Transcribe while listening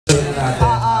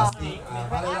natin.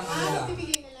 Para lang ano lang.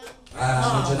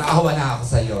 Medyo naawa na ako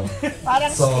sa'yo.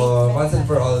 So, once and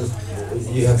for all,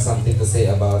 you have something to say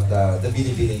about the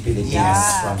Binibining Pilipinas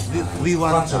from we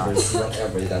want controversy,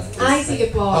 whatever that is. Ay,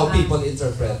 sige po. How people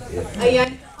interpret it.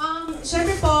 Ayan.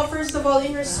 Siyempre po, first of all,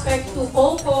 in respect to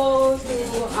Coco, to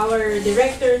our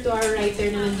director, to our writer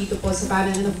na nandito po sa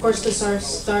panel, and of course to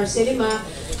Star Cinema,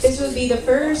 this will be the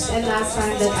first and last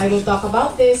time that I will talk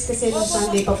about this kasi nung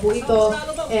Sunday pa po ito,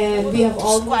 and we have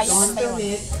all moved on from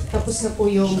it. Tapos na po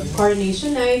yung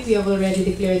coronation night, we have already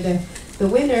declared the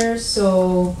winner,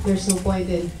 so there's no point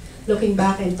in looking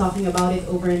back and talking about it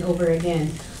over and over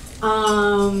again.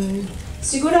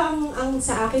 Siguro ang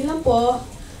sa akin lang po,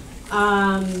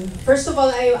 first of all,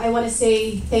 I want to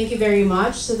say thank you very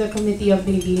much to the Committee of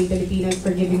Binibining Pilipinas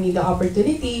for giving me the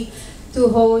opportunity to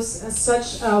host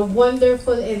such a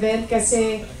wonderful event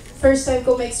kasi first time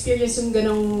ko ma-experience yung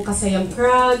ganong kasayang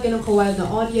crowd, ganong kawild na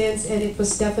audience, and it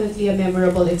was definitely a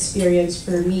memorable experience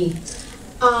for me.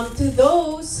 To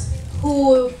those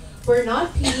who were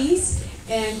not pleased,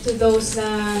 and to those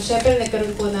na syempre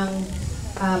nagkaroon po ng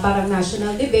parang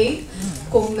national debate,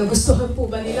 kung nagustuhan po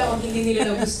ba nila o hindi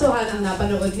nila nagustuhan ang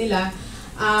napanood nila.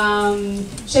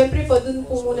 Syempre po, dun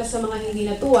po muna sa mga hindi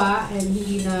natuwa and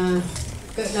hindi na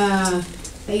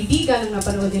kaibigan ang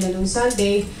napanood nila nung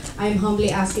Sunday, I'm humbly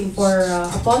asking for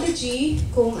apology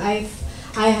kung I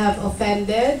have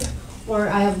offended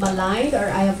or I have maligned or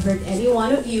I have hurt any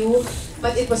one of you,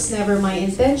 but it was never my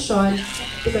intention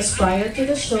because prior to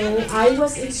the show, I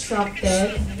was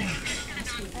instructed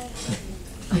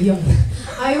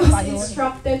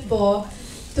po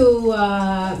to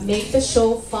make the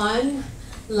show fun,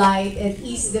 light, and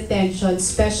ease the tension,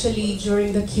 especially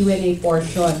during the Q&A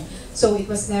portion. So it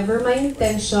was never my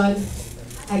intention.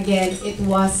 Again, it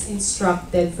was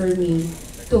instructed for me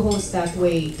to host that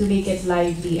way, to make it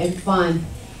lively and fun.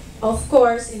 Of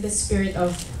course, in the spirit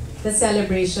of the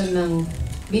celebration ng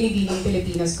Binibining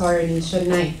Pilipinas Coronation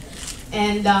Night.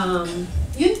 And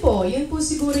yun po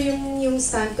siguro yung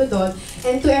stand ko doon.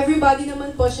 And to everybody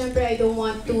naman po, syempre I don't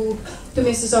want to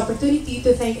miss this opportunity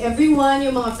to thank everyone,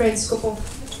 yung mga friends ko po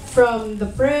from the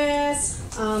press,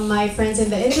 my friends in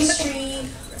the industry,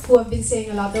 who have been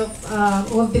saying a lot of,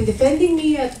 who have been defending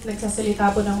me at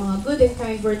nagsasalita po ng mga good and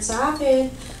kind words sa akin.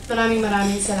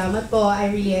 Maraming salamat po. I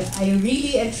really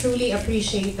and truly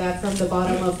appreciate that from the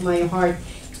bottom of my heart.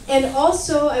 And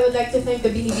also, I would like to thank the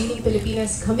Binibining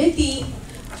Pilipinas Committee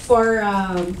for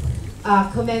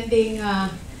commending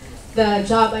the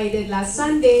job I did last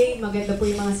Sunday. Maganda po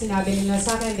yung mga sinabi nila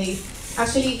sa akin. They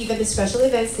actually, even the special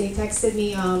events, they texted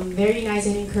me very nice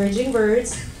and encouraging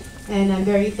words. And I'm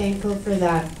very thankful for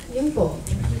that. Yun po.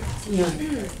 Yun.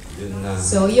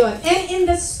 So yun. And in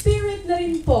the spirit na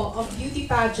rin po of beauty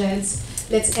pageants,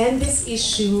 let's end this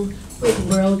issue with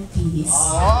world peace.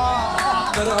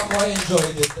 Pero ako, I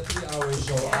enjoyed it, the 3-hour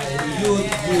show.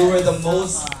 You were the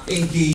most engaged.